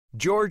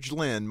George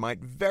Lynn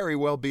might very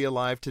well be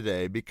alive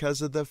today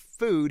because of the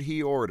food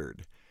he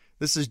ordered.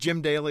 This is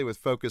Jim Daly with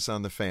Focus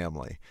on the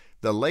Family.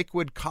 The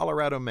Lakewood,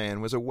 Colorado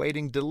man was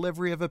awaiting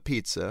delivery of a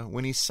pizza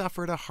when he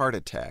suffered a heart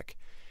attack.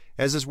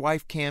 As his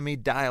wife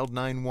Cammie dialed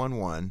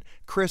 911,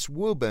 Chris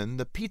Wubin,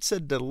 the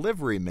pizza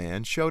delivery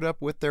man, showed up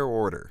with their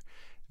order.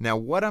 Now,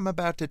 what I'm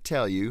about to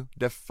tell you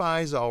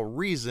defies all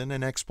reason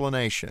and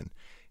explanation.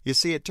 You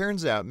see, it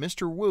turns out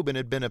Mr. Wubin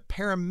had been a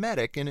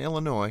paramedic in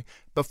Illinois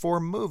before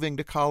moving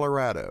to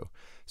Colorado.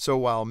 So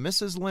while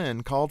Mrs.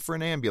 Lynn called for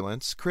an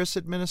ambulance, Chris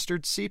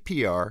administered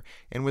CPR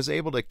and was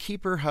able to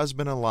keep her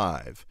husband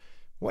alive.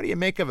 What do you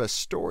make of a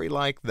story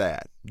like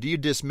that? Do you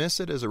dismiss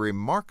it as a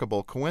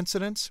remarkable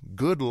coincidence,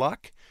 good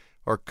luck,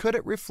 or could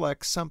it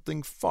reflect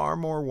something far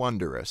more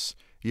wondrous?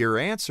 Your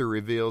answer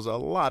reveals a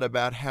lot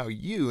about how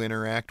you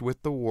interact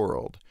with the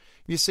world.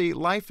 You see,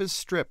 life is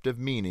stripped of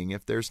meaning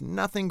if there's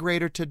nothing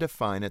greater to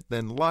define it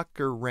than luck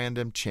or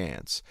random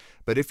chance.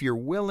 But if you're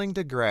willing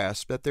to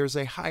grasp that there's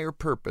a higher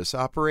purpose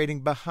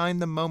operating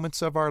behind the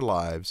moments of our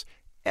lives,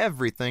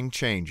 everything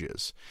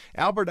changes.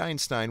 Albert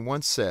Einstein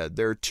once said,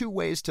 there are two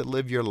ways to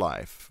live your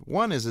life.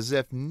 One is as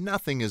if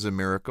nothing is a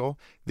miracle.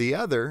 The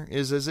other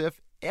is as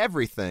if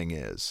everything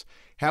is.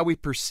 How we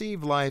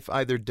perceive life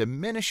either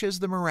diminishes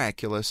the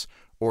miraculous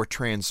or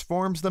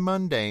transforms the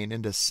mundane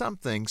into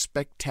something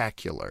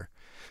spectacular.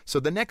 So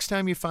the next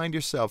time you find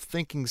yourself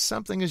thinking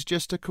something is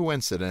just a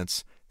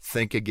coincidence,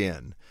 think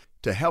again.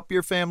 To help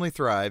your family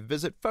thrive,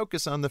 visit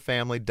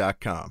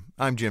FocusOnTheFamily.com.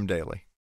 I'm Jim Daly.